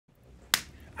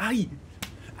Ay!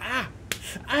 Ah!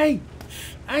 Ay!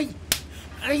 Ay!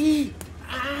 Ay!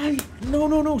 Ay! No,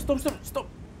 no, no! Stop! Stop! Stop!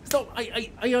 Stop!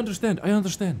 I understand. I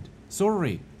understand.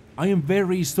 Sorry. I am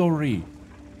very sorry.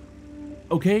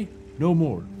 Okay? No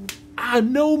more.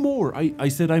 No more! I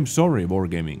said I'm sorry,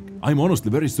 Wargaming. I'm honestly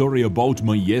very sorry about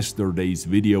my yesterday's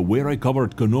video where I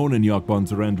covered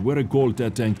KanonenJagdPanzer and where I called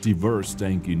that tank the worst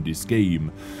tank in this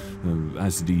game.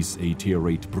 As it is a tier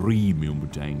 8 premium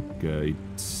tank,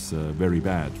 it's very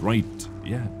bad, right?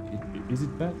 Yeah, is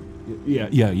it bad?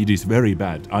 Yeah, it is very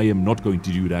bad. I am not going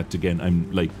to do that again. I'm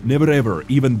like, never ever,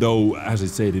 even though, as I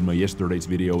said in my yesterday's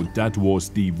video, that was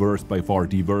the worst, by far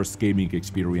the worst gaming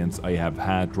experience I have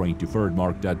had trying to third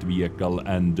mark that vehicle,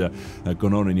 and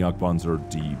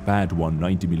KanonenJagdPanzer, the bad one,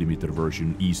 90mm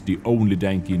version, is the only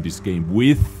tank in this game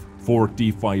with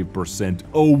 45%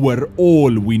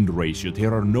 overall win ratio.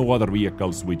 There are no other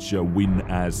vehicles which win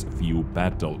as few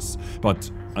battles.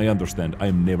 But I understand, I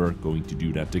am never going to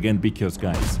do that again, because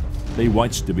guys, they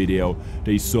watched the video,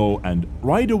 they saw, and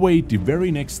right away, the very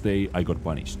next day, I got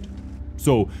punished.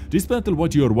 So, this battle,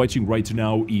 what you are watching right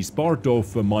now, is part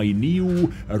of my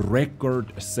new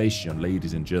record session,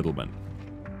 ladies and gentlemen.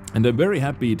 And I'm very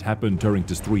happy it happened during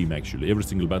the stream, actually. Every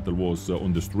single battle was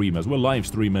on the stream as well, live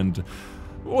stream, and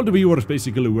all the viewers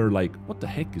basically were like, what the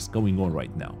heck is going on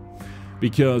right now?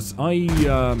 Because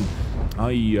I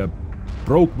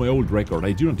broke my old record.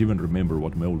 I do not even remember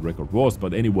what my old record was,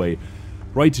 but anyway,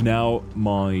 right now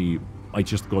I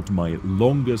just got my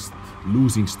longest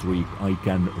losing streak I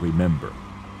can remember.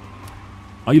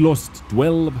 I lost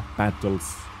 12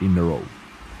 battles in a row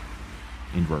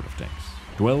in World of Tanks.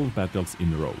 12 battles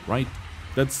in a row, right?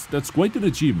 That's quite an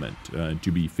achievement,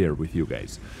 to be fair with you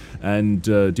guys. And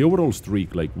the overall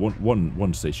streak, like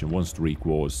one streak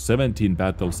was 17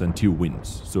 battles and 2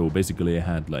 wins. So basically I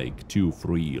had like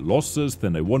 2-3 losses,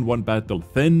 then I won 1 battle,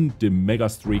 then the mega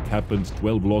streak happened,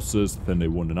 12 losses, then I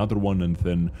won another one, and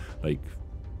then like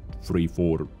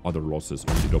 3-4 other losses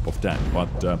on the top of that.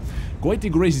 But quite a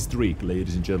crazy streak,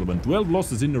 ladies and gentlemen. 12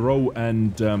 losses in a row,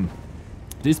 and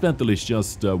this battle is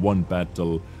just one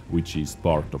battle, which is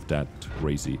part of that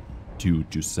crazy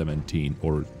 2-17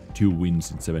 or 2 wins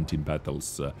in 17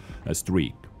 battles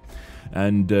streak.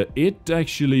 And it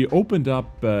actually opened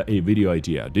up a video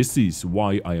idea. This is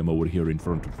why I am over here in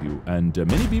front of you. And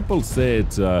many people said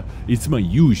it's my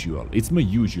usual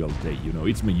day, you know,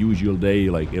 it's my usual day,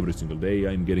 like every single day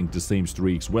I'm getting the same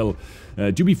streaks. Well,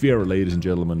 to be fair, ladies and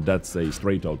gentlemen, that's a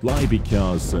straight out lie,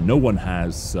 because no one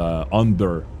has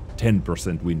under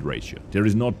 10% win ratio. There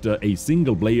is not a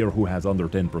single player who has under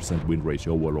 10% win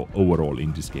ratio overall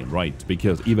in this game, right?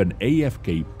 Because even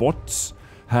AFK bots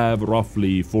have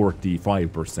roughly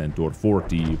 45% or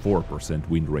 44%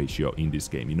 win ratio in this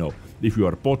game. You know, if you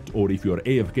are bot or if you are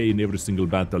AFK in every single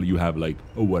battle, you have like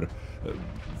over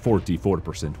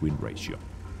 44% win ratio.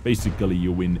 Basically,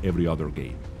 you win every other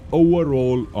game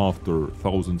overall after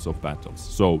thousands of battles.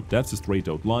 So that's a straight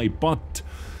out lie, but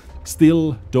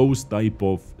still, those type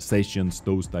of sessions,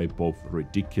 those type of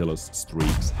ridiculous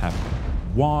streaks happen.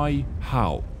 Why?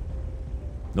 How?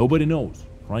 Nobody knows,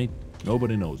 right?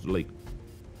 Nobody knows. Like,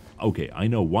 okay, I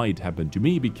know why it happened to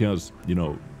me, because, you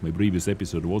know, my previous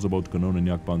episode was about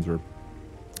KanonenJagdPanzer,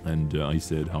 and I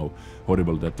said how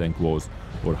horrible that tank was,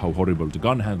 or how horrible the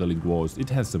gun handling was. It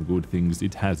has some good things,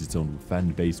 it has its own fan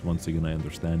base. Once again, I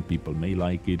understand people may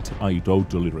like it, I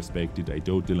totally respect it, I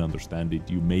totally understand it,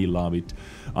 you may love it.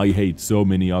 I hate so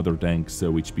many other tanks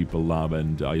which people love,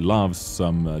 and I love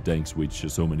some tanks which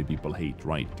so many people hate,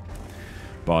 right?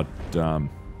 But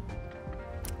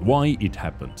why it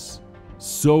happens?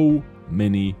 So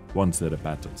many one-sided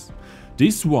battles.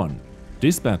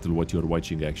 This battle, what you're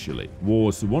watching actually,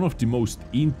 was one of the most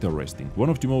interesting, one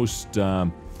of the most,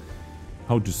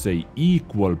 how to say,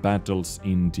 equal battles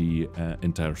in the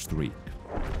entire streak.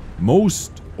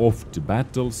 Most of the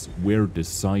battles were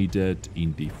decided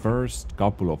in the first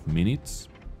couple of minutes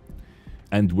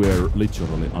and were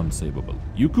literally unsavable.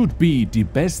 You could be the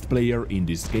best player in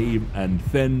this game, and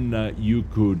then you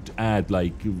could add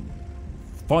like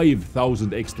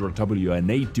 5,000 extra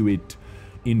WNA to it.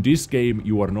 In this game,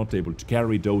 you are not able to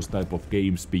carry those type of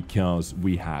games because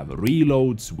we have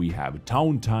reloads, we have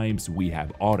town times, we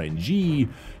have RNG.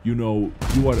 You know,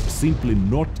 you are simply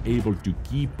not able to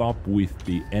keep up with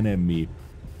the enemy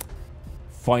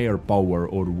firepower,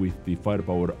 or with the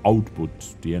firepower output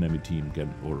the enemy team can,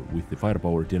 or with the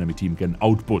firepower the enemy team can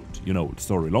output. You know,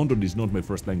 sorry, London is not my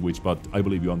first language, but I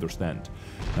believe you understand.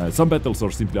 Some battles are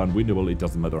simply unwinnable. It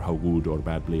doesn't matter how good or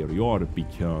bad player you are,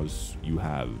 because you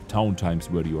have town times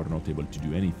where you are not able to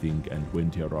do anything, and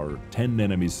when there are 10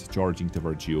 enemies charging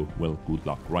towards you, well, good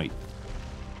luck, right?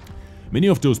 Many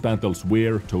of those battles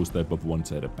were those type of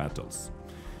one-sided battles.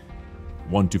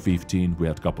 1 to 15, we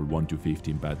had a couple 1 to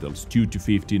 15 battles, 2 to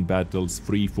 15 battles,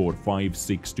 3, 4, 5,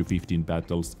 6 to 15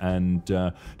 battles, and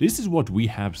this is what we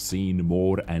have seen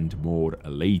more and more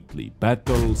lately.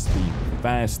 Battles being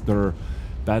faster,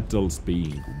 battles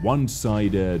being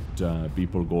one-sided,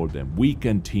 people call them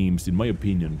weekend teams. In my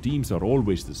opinion, teams are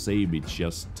always the same. It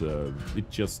just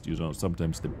you know,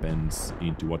 sometimes depends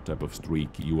into what type of streak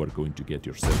you are going to get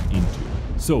yourself into.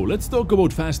 So let's talk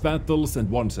about fast battles and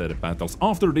one-sided battles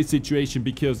after this situation,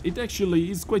 because it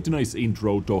actually is quite a nice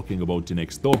intro talking about the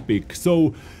next topic.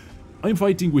 So I'm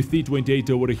fighting with T28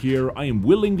 over here. I am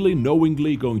willingly,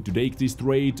 knowingly going to take this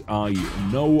trade. I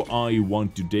know I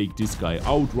want to take this guy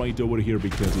out right over here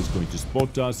because he's going to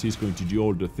spot us, he's going to do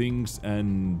all the things,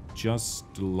 and just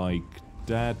like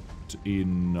that,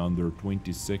 in under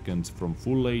 20 seconds from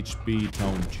full HP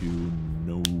down to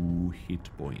no hit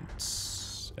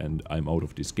points. And I'm out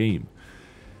of this game.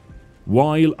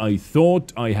 While I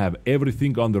thought I have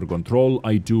everything under control,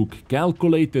 I took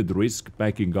calculated risk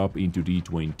backing up into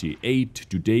D28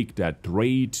 to take that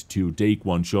trade, to take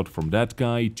one shot from that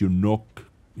guy, to knock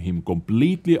him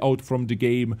completely out from the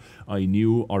game. I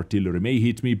knew artillery may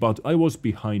hit me, but I was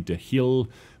behind a hill.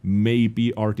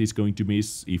 Maybe Art is going to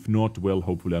miss. If not, well,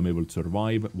 hopefully I'm able to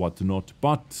survive, whatnot.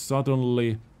 But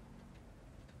suddenly,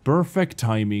 perfect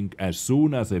timing, as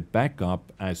soon as I back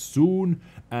up, as soon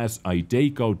as I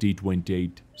take out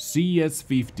D28,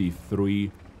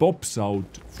 CS53 pops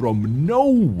out from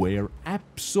nowhere,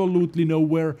 absolutely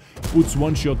nowhere, puts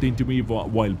one shot into me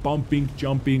while bumping,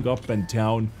 jumping up and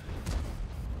down,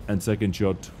 and second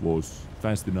shot was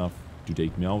fast enough to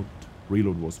take me out,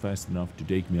 reload was fast enough to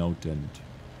take me out, and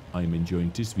I'm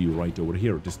enjoying this view right over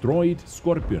here. Destroyed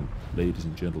Skorpion, ladies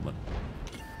and gentlemen.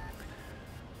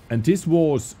 And this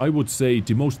was, I would say,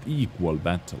 the most equal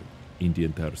battle in the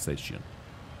entire session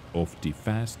of the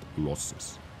fast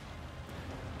losses.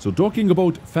 So talking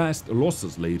about fast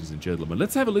losses, ladies and gentlemen,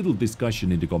 let's have a little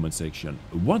discussion in the comment section.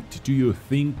 What do you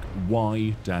think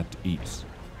why that is?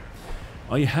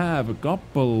 I have a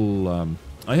couple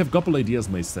ideas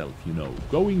myself, you know,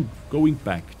 going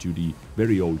back to the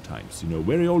very old times. You know,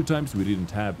 very old times we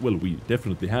didn't have, well, we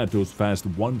definitely had those fast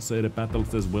one-sided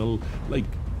battles as well. Like,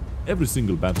 every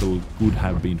single battle could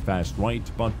have been fast, right?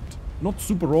 But not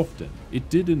super often. It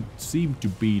didn't seem to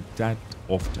be that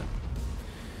often.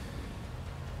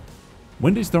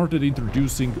 When they started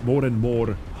introducing more and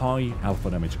more high alpha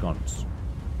damage guns,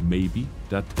 maybe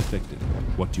that affected it.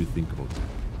 What do you think about that?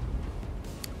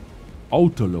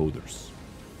 Autoloaders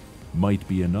might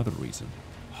be another reason.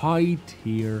 High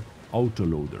tier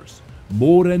autoloaders.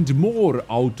 More and more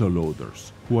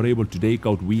autoloaders who are able to take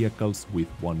out vehicles with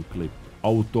one clip.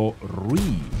 Auto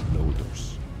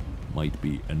reloaders might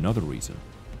be another reason.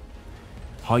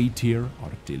 High tier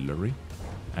artillery,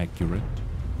 accurate,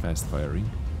 fast firing,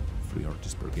 3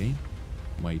 artists per game,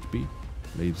 might be.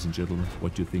 Ladies and gentlemen,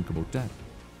 what do you think about that?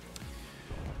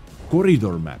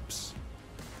 Corridor maps.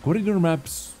 Corridor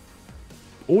maps,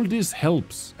 all this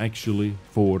helps actually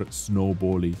for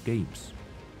snowbally games.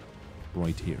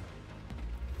 Right here.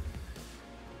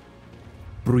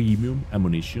 Premium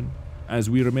ammunition, as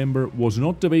we remember, was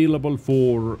not available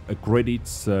for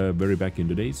credits very back in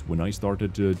the days. When I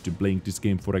started to playing this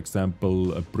game, for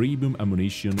example, premium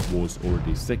ammunition was, or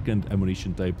the second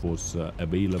ammunition type was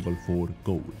available for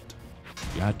gold.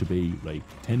 You had to pay like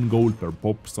 10 gold per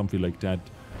pop, something like that.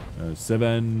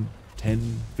 7,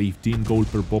 10, 15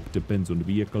 gold per pop, depends on the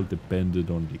vehicle,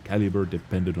 depended on the caliber,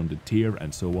 depended on the tier,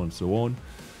 and so on, so on.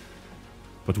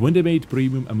 But when they made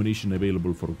premium ammunition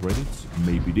available for credits,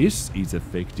 maybe this is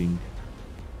affecting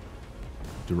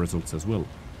the results as well.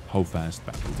 How fast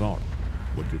battles are.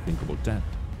 What do you think about that?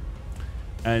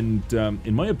 And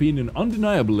in my opinion,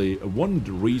 undeniably, one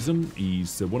reason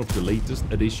is one of the latest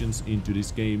additions into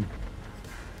this game,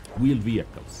 wheeled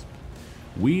vehicles.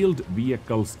 Wheeled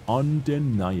vehicles,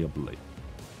 undeniably.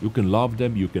 You can love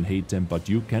them, you can hate them, but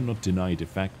you cannot deny the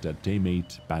fact that they made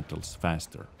battles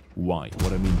faster. Why?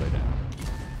 What I mean by that?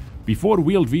 Before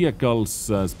wheeled vehicles,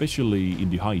 especially in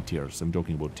the high tiers, I'm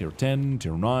talking about tier 10,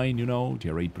 tier 9, you know,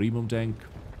 tier 8 premium tank,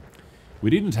 we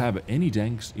didn't have any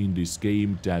tanks in this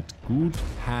game that could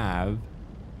have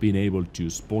been able to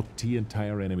spot the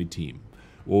entire enemy team,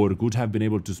 or could have been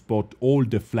able to spot all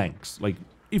the flanks, like,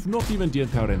 if not even the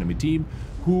entire enemy team,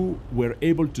 who were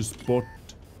able to spot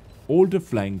all the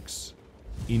flanks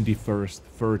in the first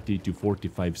 30 to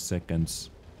 45 seconds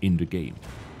in the game.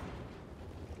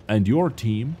 And your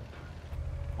team,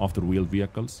 after wheeled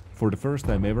vehicles, for the first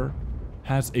time ever,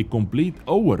 has a complete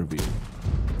overview.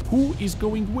 Who is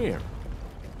going where?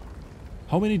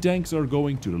 How many tanks are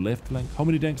going to the left flank? How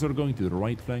many tanks are going to the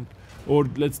right flank? Or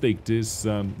let's take this,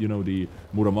 you know, the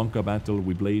Muramanka battle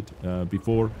we played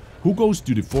before. Who goes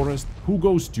to the forest? Who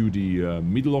goes to the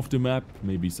middle of the map?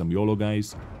 Maybe some YOLO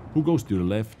guys. Who goes to the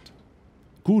left?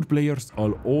 Good players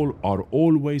are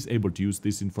always able to use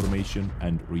this information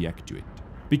and react to it.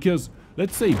 Because,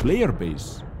 let's say, player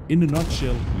base, in a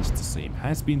nutshell, is the same.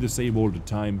 Has been the same all the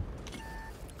time.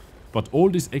 But all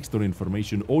this extra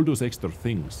information, all those extra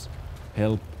things,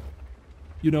 help,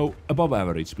 you know, above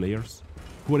average players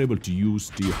who are able to use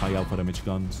the high alpha damage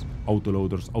guns,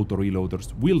 autoloaders,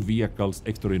 auto-reloaders, wheeled vehicles,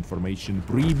 extra information,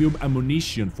 premium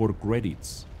ammunition for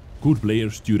credits. Good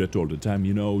players do that all the time,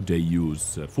 you know, they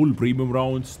use full premium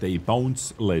rounds, they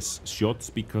bounce less shots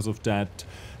because of that,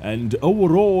 and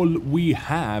overall we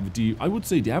have the, I would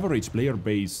say the average player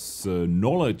base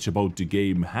knowledge about the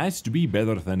game has to be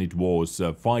better than it was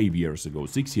 5 years ago,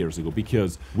 6 years ago,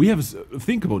 because we have,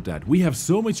 think about that, we have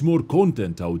so much more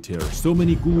content out here, so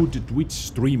many good Twitch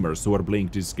streamers who are playing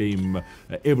this game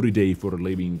every day for a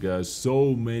living,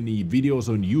 so many videos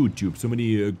on YouTube, so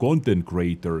many content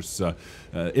creators,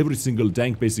 every single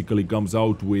tank basically comes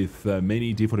out with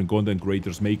many different content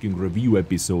creators making review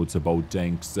episodes about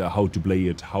tanks, how to play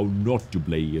it, how not to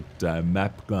play it,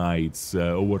 map guides,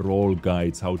 overall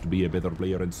guides, how to be a better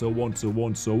player, and so on, so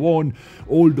on, so on.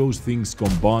 All those things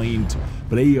combined,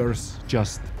 players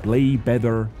just play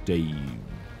better, they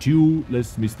do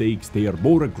less mistakes, they are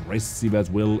more aggressive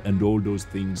as well, and all those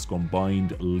things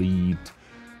combined lead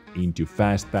into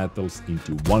fast battles,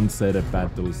 into one-sided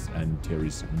battles, and there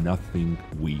is nothing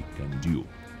we can do.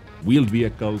 Wheeled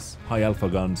vehicles, high alpha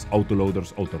guns,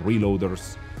 autoloaders,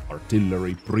 auto-reloaders,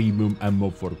 artillery, premium ammo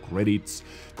for credits,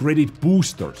 credit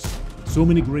boosters, so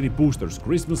many credit boosters,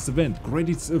 Christmas event,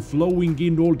 credits flowing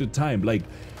in all the time, like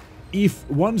if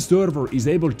one server is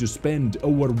able to spend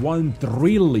over 1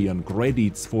 trillion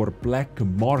credits for black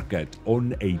market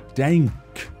on a tank,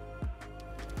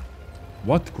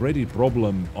 what credit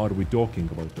problem are we talking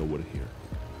about over here?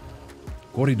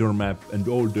 Corridor map and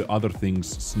all the other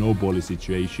things, snowbally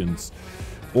situations,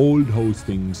 all those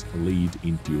things lead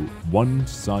into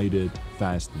one-sided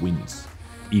fast wins.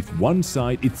 If one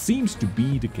side, it seems to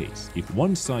be the case, if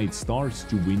one side starts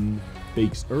to win,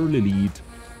 takes early lead,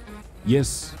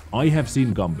 yes, I have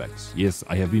seen comebacks, yes,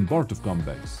 I have been part of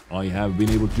comebacks, I have been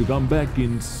able to come back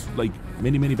in like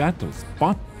many battles,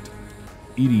 but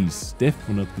it is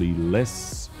definitely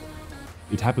less,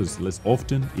 it happens less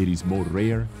often, it is more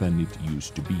rare than it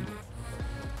used to be.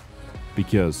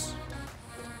 Because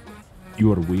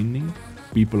you are winning,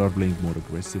 people are playing more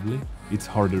aggressively, it's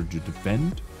harder to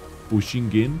defend,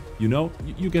 pushing in, you know,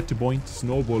 you get the point,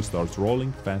 snowball starts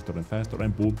rolling faster and faster,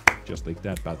 and boom, just like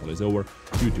that, battle is over,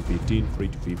 2 to 15, 3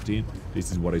 to 15,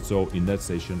 this is what I saw in that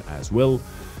session as well,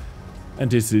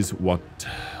 and this is what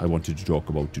I wanted to talk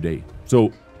about today.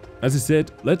 So, as I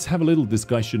said, let's have a little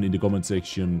discussion in the comment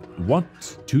section. What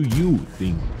do you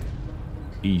think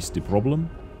is the problem?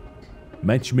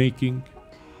 Matchmaking?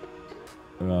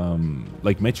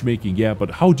 Like matchmaking, yeah,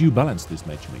 but how do you balance this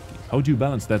matchmaking? How do you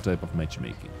balance that type of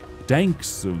matchmaking?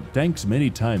 Tanks many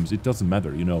times, it doesn't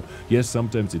matter, you know. Yes,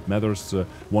 sometimes it matters.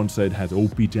 One side has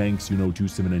OP tanks, you know,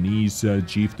 279Es,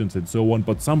 chieftains and so on,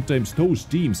 but sometimes those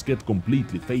teams get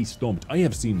completely face-stomped. I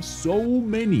have seen so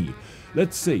many,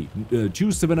 let's say,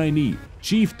 279E,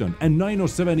 chieftain and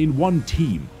 907 in one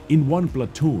team, in one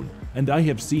platoon. And I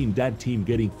have seen that team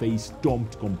getting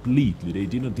face-stomped completely, they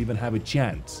didn't even have a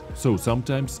chance. So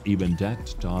sometimes even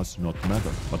that does not matter.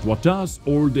 But what does?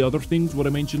 All the other things what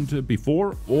I mentioned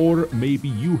before? Or maybe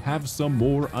you have some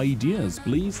more ideas?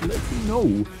 Please let me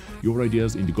know your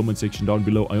ideas in the comment section down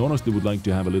below. I honestly would like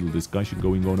to have a little discussion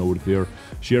going on over there.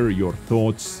 Share your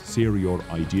thoughts, share your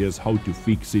ideas, how to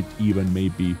fix it, even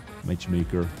maybe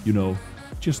matchmaker, you know,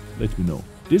 just let me know.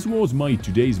 This was my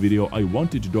today's video I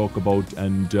wanted to talk about,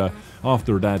 and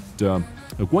after that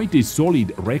quite a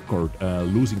solid record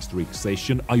losing streak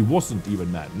session, I wasn't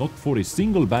even mad. Not for a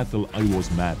single battle I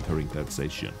was mad during that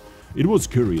session. It was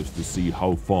curious to see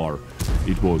how far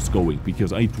it was going,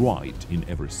 because I tried in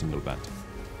every single battle.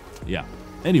 Yeah,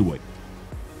 anyway,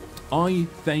 I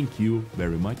thank you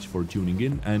very much for tuning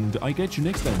in, and I catch you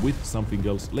next time with something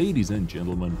else. Ladies and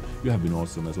gentlemen, you have been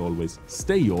awesome as always.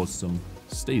 Stay awesome,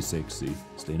 stay sexy,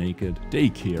 stay naked,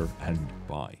 take care, and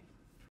bye.